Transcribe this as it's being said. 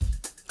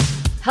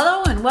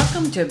Hello and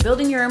welcome to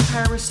Building Your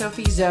Empire with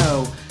Sophie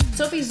Zoe.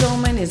 Sophie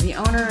Zollman is the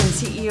owner and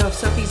CEO of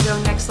Sophie Zoe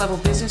Next Level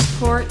Business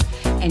Support,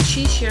 and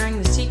she's sharing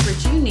the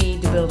secrets you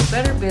need to build a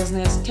better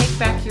business, take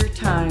back your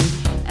time,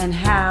 and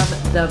have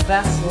the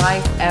best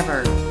life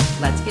ever.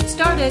 Let's get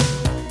started.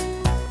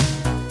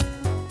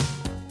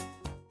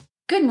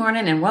 Good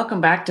morning and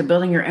welcome back to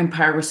Building Your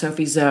Empire with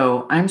Sophie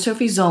Zoe. I'm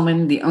Sophie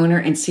Zollman, the owner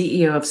and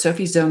CEO of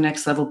Sophie Zoe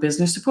Next Level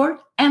Business Support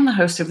and the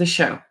host of the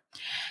show.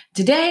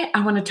 Today,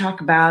 I want to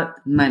talk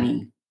about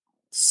money,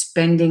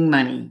 spending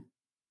money.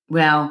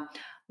 Well,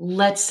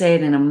 let's say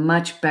it in a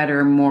much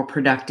better, more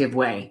productive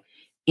way,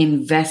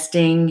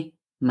 investing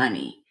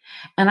money.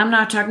 And I'm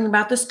not talking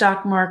about the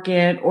stock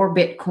market or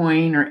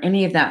Bitcoin or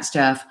any of that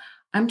stuff.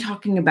 I'm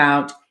talking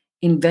about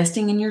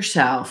investing in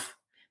yourself,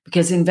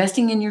 because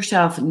investing in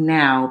yourself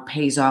now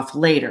pays off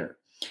later.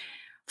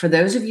 For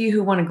those of you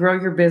who want to grow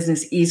your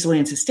business easily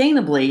and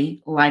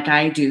sustainably, like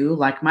I do,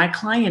 like my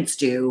clients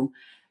do,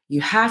 you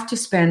have to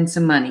spend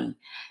some money.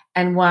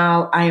 And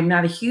while I am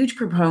not a huge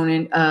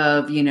proponent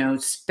of,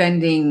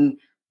 spending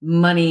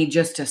money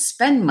just to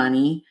spend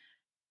money,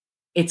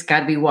 it's got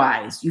to be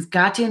wise. You've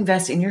got to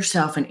invest in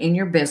yourself and in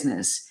your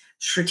business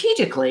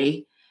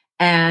strategically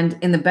and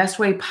in the best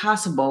way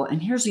possible.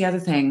 And here's the other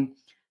thing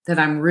that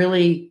I'm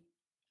really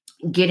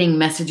getting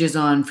messages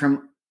on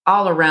from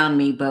all around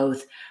me,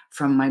 both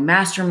from my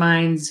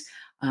masterminds,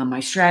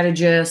 my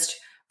strategist,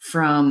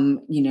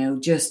 from,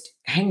 just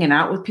hanging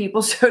out with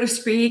people, so to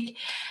speak.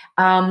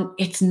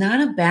 It's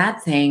not a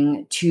bad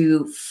thing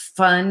to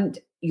fund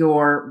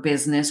your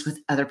business with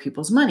other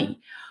people's money,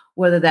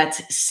 whether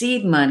that's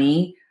seed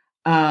money,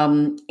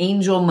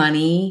 angel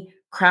money,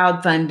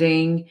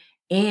 crowdfunding,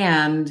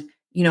 and,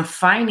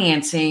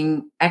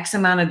 financing X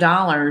amount of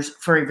dollars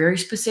for a very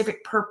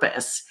specific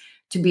purpose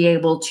to be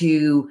able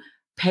to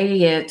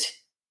pay it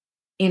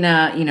in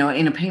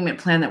a payment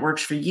plan that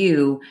works for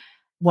you,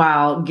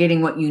 while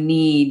getting what you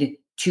need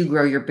to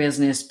grow your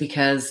business,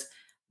 because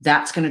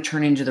that's going to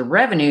turn into the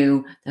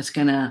revenue that's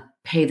going to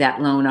pay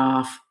that loan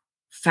off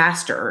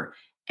faster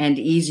and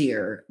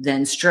easier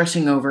than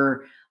stressing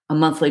over a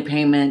monthly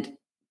payment,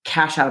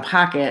 cash out of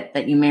pocket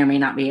that you may or may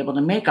not be able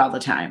to make all the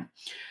time.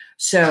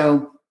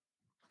 So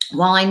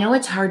while I know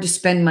it's hard to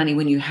spend money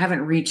when you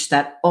haven't reached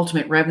that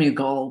ultimate revenue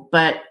goal,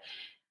 but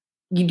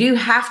you do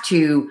have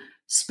to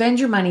spend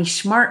your money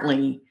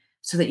smartly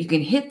so that you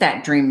can hit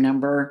that dream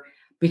number,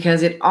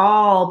 because it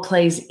all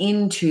plays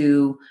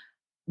into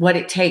what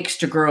it takes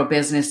to grow a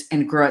business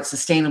and grow it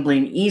sustainably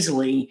and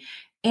easily,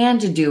 and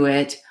to do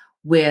it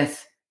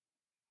with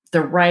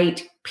the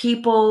right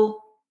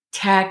people,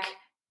 tech,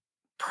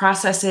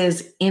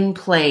 processes in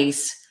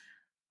place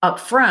up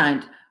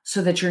front,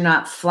 so that you're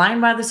not flying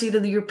by the seat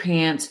of your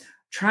pants,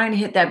 trying to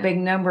hit that big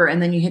number,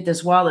 and then you hit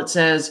this wall that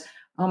says,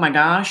 oh my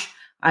gosh,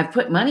 I've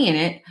put money in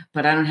it,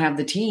 but I don't have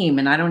the team,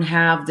 and I don't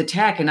have the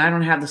tech, and I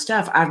don't have the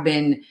stuff. I've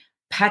been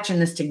patching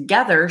this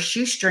together,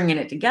 shoestringing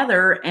it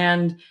together,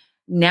 and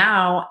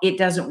now it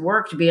doesn't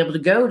work to be able to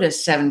go to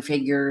seven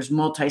figures,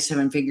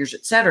 multi-seven figures,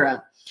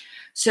 etc.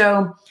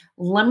 So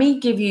let me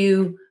give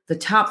you the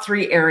top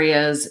three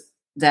areas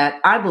that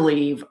I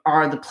believe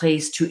are the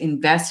place to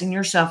invest in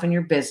yourself and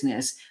your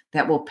business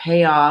that will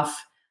pay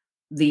off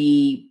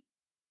the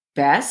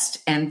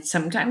best and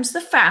sometimes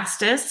the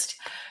fastest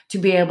to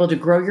be able to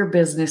grow your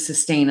business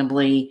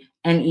sustainably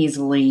and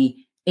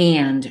easily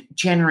and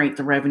generate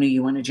the revenue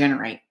you want to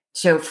generate.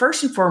 So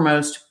first and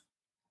foremost,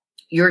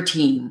 your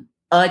team,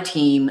 the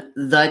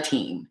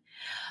team.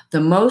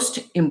 The most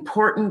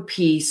important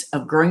piece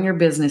of growing your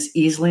business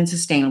easily and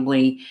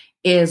sustainably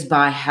is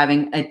by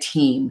having a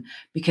team,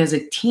 because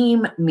a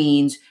team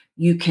means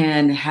you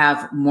can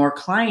have more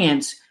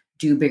clients,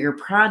 do bigger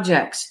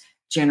projects,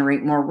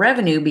 generate more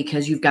revenue,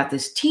 because you've got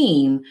this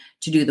team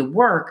to do the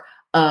work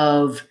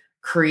of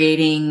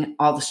creating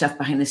all the stuff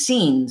behind the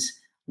scenes,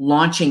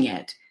 launching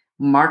it,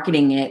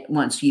 marketing it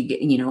once you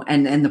get,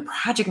 and the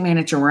project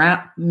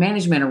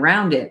management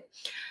around it.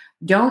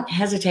 Don't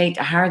hesitate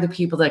to hire the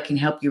people that can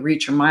help you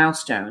reach your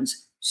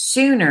milestones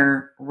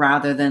sooner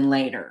rather than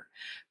later,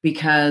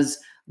 because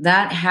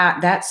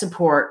that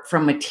support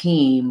from a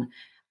team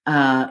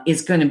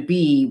is going to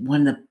be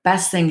one of the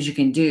best things you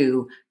can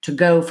do to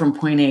go from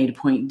point A to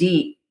point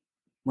D.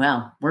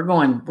 Well,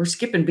 we're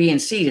skipping B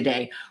and C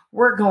today.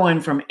 We're going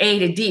from A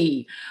to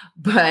D,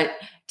 but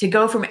to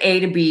go from A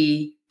to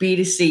B, B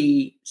to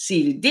C,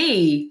 C to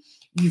D,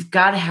 you've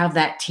got to have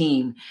that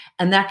team.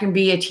 And that can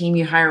be a team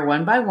you hire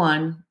one by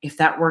one, if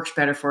that works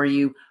better for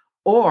you,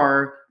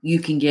 or you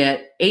can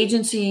get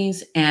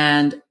agencies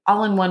and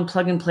all-in-one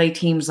plug-and-play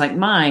teams like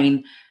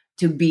mine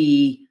to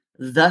be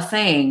the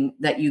thing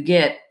that you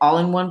get all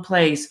in one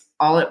place,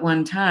 all at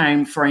one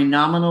time for a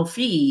nominal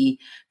fee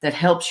that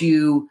helps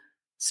you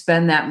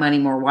spend that money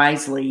more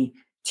wisely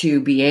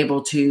to be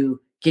able to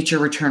get your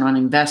return on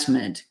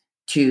investment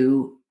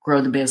to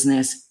grow the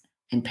business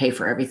and pay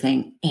for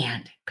everything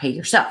and pay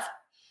yourself.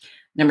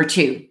 Number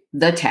two,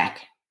 the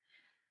tech.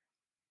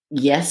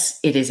 Yes,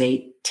 it is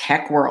a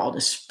tech world,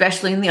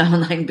 especially in the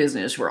online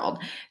business world.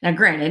 Now,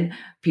 granted,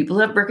 people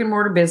who have brick and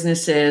mortar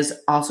businesses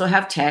also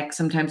have tech.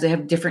 Sometimes they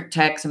have different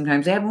tech,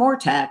 sometimes they have more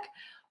tech.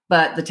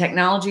 But the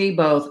technology,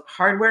 both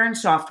hardware and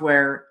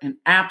software and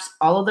apps,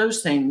 all of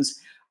those things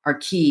are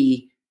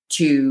key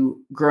to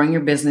growing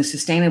your business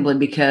sustainably,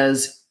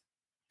 because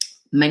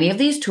many of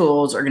these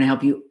tools are going to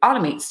help you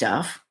automate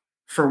stuff,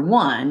 for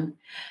one.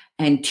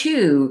 And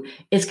two,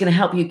 it's going to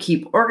help you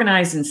keep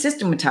organized and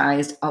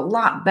systematized a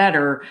lot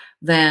better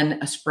than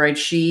a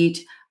spreadsheet,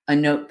 a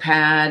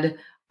notepad,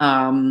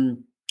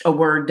 a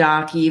Word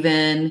doc,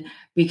 even,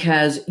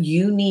 because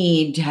you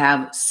need to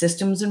have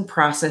systems and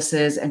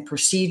processes and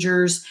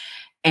procedures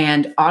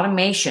and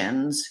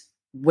automations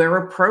where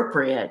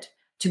appropriate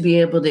to be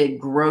able to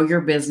grow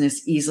your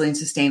business easily and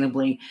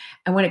sustainably.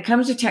 And when it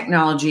comes to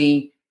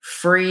technology,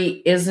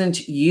 free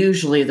isn't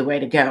usually the way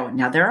to go.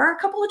 Now, there are a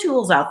couple of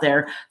tools out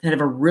there that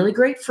have a really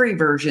great free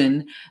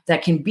version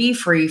that can be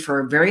free for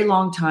a very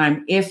long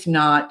time, if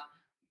not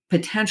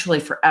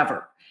potentially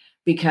forever,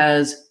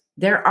 because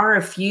there are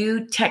a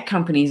few tech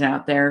companies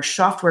out there,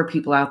 software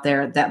people out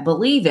there, that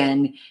believe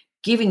in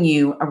giving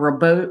you a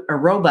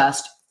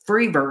robust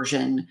free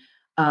version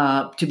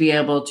to be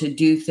able to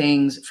do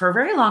things for a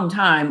very long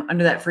time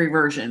under that free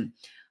version.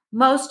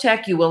 Most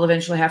tech you will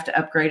eventually have to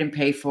upgrade and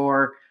pay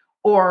for,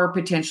 or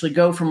potentially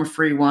go from a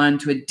free one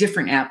to a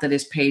different app that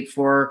is paid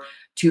for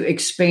to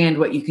expand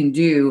what you can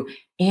do.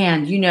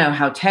 And you know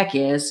how tech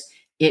is,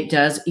 it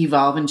does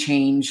evolve and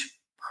change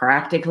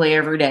practically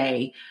every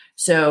day.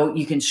 So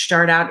you can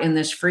start out in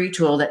this free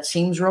tool that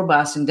seems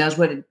robust and does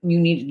what you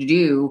need to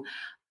do,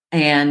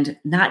 and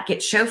not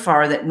get so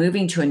far that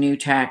moving to a new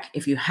tech,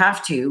 if you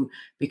have to,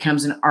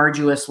 becomes an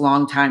arduous,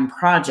 long time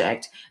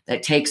project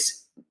that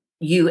takes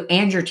you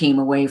and your team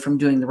away from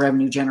doing the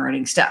revenue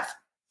generating stuff.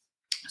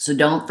 So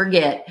don't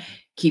forget,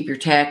 keep your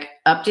tech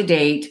up to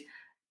date,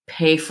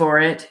 pay for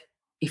it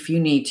if you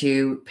need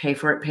to, pay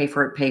for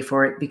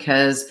it,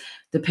 because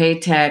the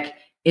paid tech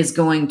is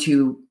going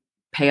to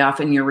pay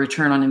off in your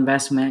return on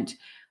investment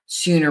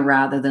sooner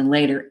rather than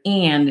later.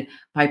 And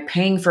by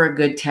paying for a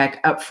good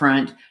tech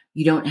upfront,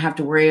 you don't have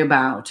to worry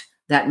about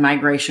that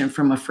migration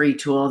from a free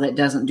tool that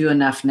doesn't do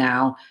enough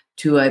now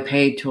to a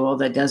paid tool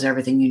that does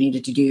everything you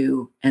needed to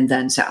do and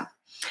then some.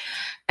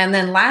 And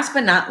then last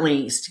but not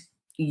least,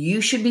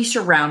 you should be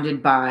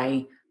surrounded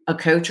by a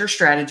coach or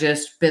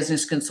strategist,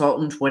 business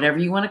consultant, whatever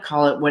you want to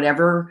call it,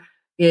 whatever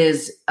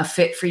is a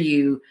fit for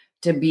you,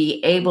 to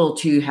be able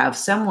to have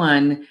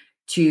someone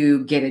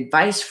to get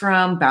advice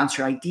from, bounce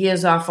your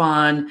ideas off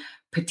on,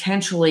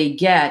 potentially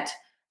get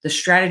the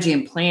strategy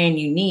and plan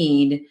you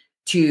need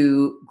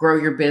to grow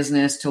your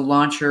business, to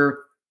launch your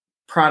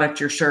product,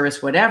 your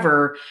service,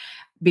 whatever,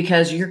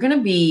 because you're going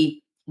to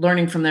be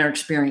learning from their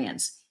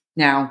experience.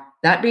 Now,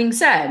 that being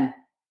said,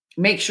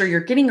 make sure you're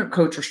getting a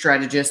coach or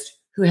strategist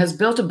who has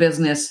built a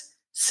business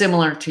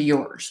similar to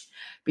yours,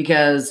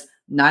 because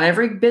not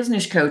every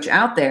business coach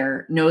out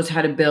there knows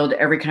how to build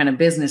every kind of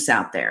business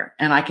out there.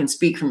 And I can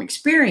speak from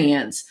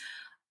experience.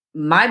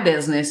 My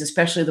business,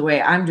 especially the way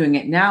I'm doing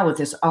it now with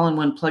this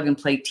all-in-one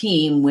plug-and-play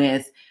team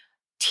with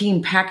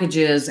team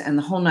packages and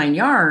the whole 9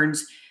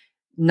 yards,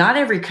 not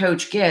every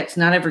coach gets,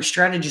 not every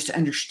strategist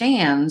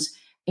understands.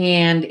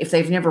 And if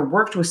they've never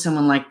worked with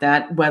someone like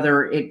that,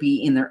 whether it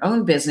be in their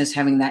own business,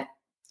 having that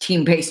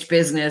team-based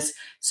business,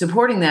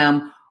 supporting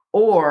them,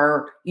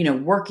 or,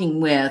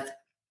 working with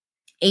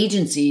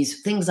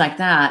agencies, things like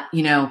that,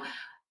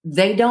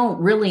 they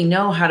don't really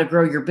know how to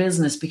grow your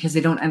business because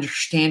they don't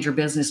understand your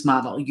business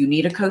model. You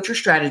need a coach or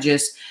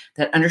strategist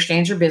that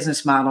understands your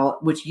business model,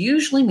 which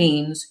usually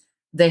means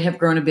they have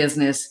grown a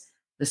business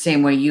the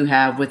same way you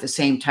have, with the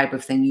same type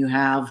of thing you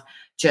have,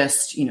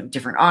 just,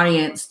 different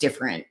audience,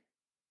 different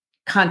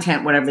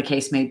content, whatever the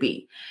case may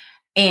be.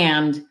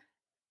 And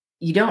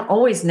you don't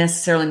always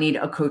necessarily need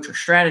a coach or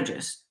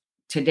strategist.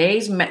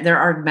 There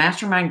are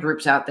mastermind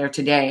groups out there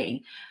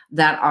today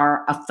that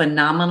are a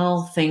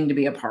phenomenal thing to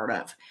be a part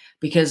of,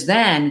 because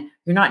then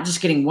you're not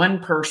just getting one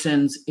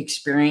person's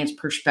experience,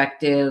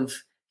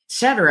 perspective,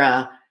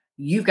 etc.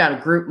 You've got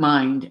a group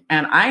mind.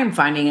 And I am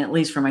finding, at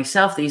least for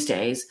myself these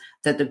days,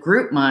 that the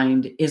group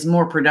mind is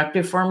more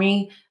productive for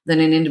me than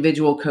an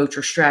individual coach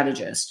or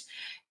strategist,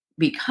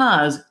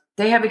 because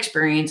they have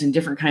experience in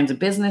different kinds of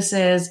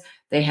businesses.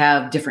 They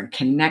have different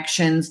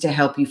connections to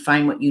help you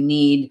find what you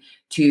need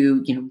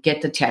to,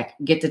 get the tech,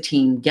 get the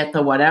team, get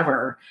the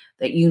whatever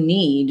that you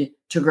need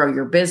to grow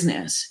your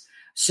business.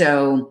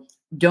 So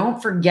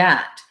don't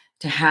forget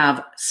to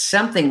have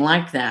something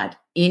like that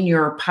in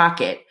your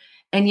pocket.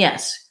 And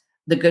yes,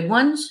 the good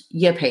ones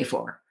you pay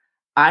for.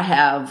 I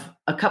have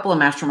a couple of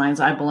masterminds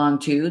I belong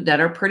to that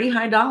are pretty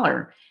high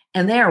dollar,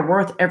 and they are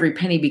worth every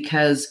penny,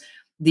 because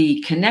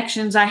the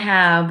connections I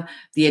have,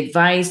 the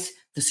advice,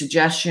 the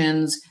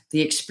suggestions,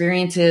 the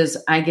experiences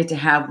I get to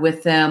have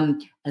with them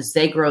as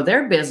they grow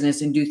their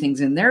business and do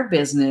things in their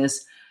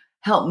business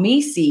help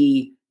me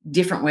see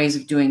different ways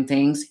of doing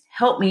things,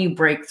 help me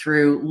break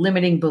through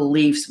limiting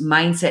beliefs,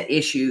 mindset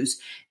issues.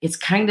 It's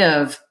kind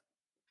of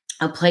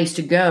a place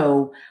to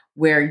go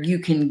where you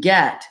can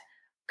get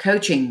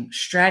coaching,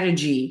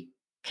 strategy,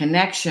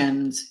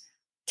 connections,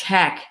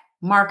 tech,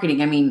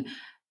 marketing. I mean,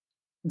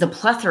 the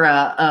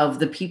plethora of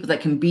the people that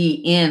can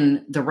be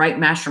in the right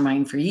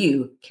mastermind for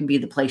you can be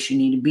the place you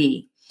need to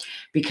be,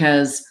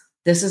 because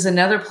this is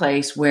another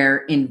place where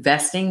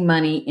investing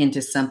money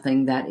into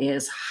something that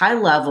is high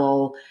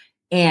level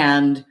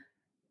and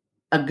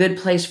a good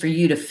place for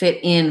you to fit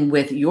in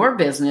with your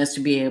business to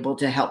be able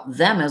to help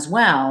them as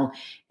well.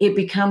 It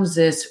becomes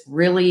this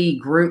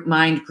really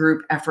mind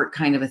group effort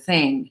kind of a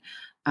thing.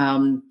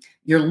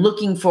 You're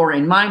looking for,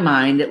 in my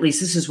mind, at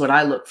least this is what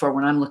I look for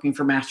when I'm looking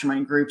for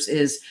mastermind groups,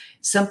 is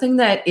something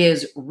that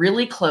is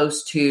really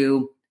close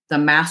to the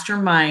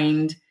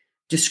mastermind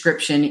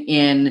description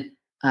in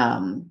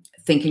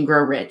Think and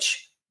Grow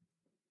Rich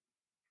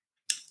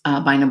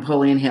by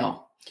Napoleon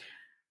Hill.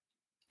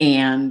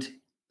 And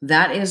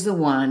that is the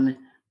one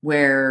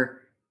where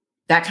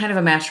that kind of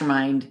a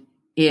mastermind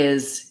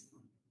is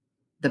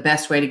the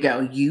best way to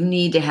go. You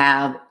need to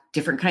have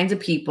different kinds of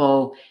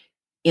people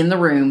in the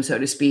room, so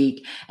to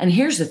speak. And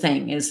here's the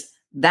thing is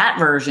that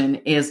version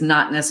is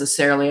not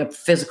necessarily a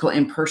physical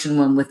in-person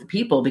one with the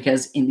people,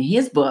 because in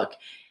his book,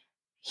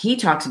 he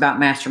talks about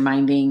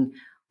masterminding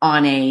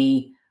on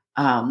a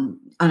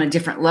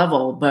different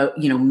level, but,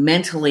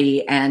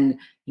 mentally and,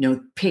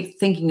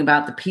 thinking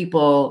about the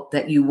people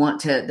that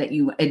that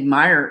you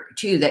admire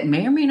too, that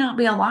may or may not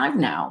be alive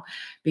now,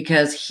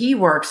 because he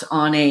works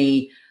on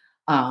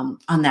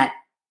on that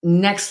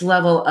next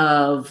level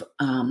of,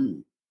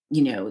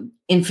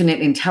 infinite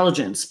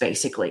intelligence,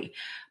 basically.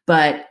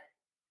 But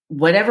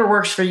whatever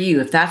works for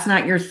you, if that's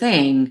not your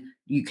thing,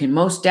 you can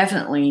most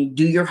definitely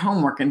do your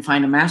homework and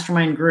find a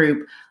mastermind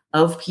group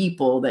of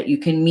people that you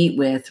can meet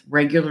with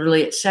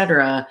regularly,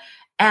 etc.,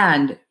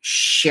 and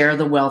share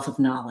the wealth of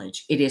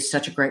knowledge. It is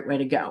such a great way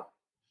to go.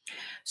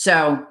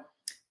 So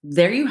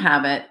there you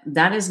have it.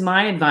 That is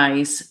my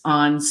advice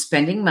on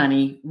spending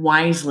money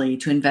wisely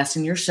to invest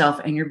in yourself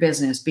and your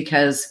business.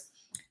 Because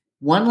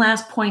one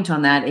last point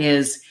on that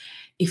is,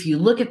 if you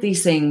look at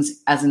these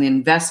things as an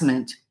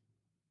investment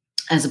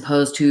as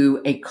opposed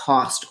to a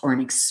cost or an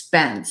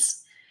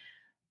expense,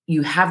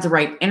 you have the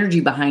right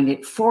energy behind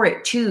it for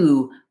it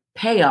to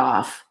pay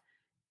off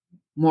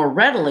more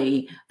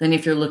readily than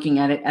if you're looking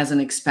at it as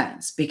an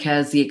expense,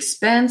 because the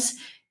expense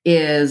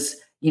is,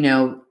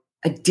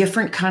 a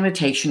different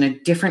connotation, a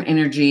different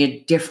energy, a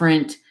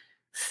different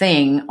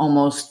thing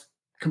almost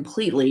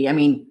completely. I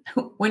mean,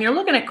 when you're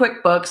looking at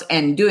QuickBooks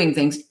and doing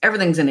things,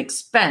 everything's an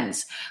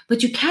expense,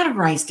 but you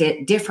categorized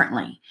it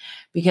differently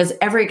because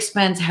every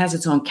expense has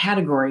its own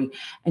category.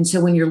 And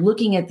so when you're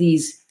looking at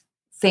these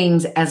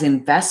things as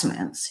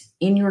investments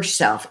in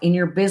yourself, in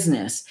your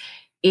business,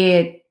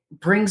 it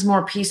brings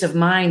more peace of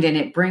mind and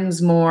it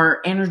brings more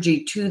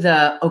energy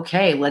to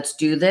okay, let's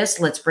do this,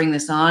 let's bring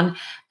this on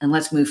and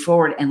let's move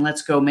forward and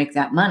let's go make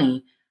that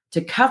money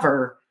to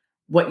cover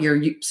what you're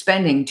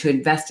spending to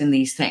invest in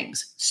these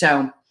things.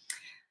 So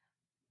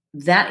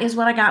that is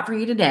what I got for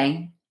you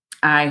today.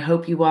 I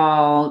hope you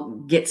all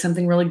get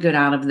something really good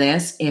out of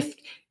this. If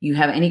you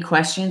have any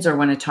questions or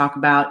want to talk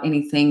about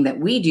anything that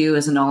we do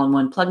as an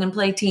all-in-one plug and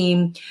play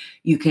team,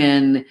 you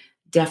can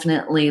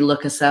definitely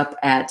look us up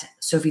at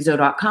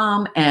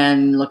sophiezo.com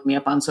and look me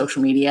up on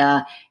social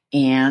media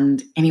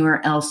and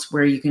anywhere else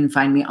where you can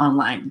find me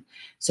online.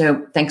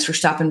 So thanks for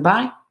stopping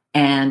by,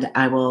 and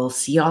I will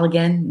see you all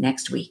again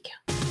next week.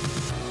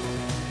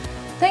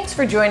 Thanks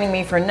for joining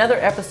me for another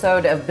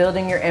episode of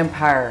Building Your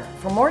Empire.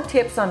 For more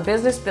tips on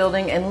business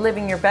building and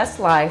living your best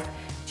life,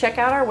 check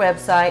out our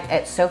website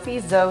at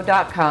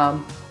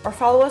sophiezo.com or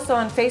follow us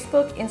on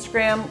Facebook,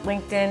 Instagram,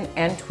 LinkedIn,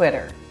 and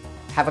Twitter.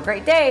 Have a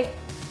great day.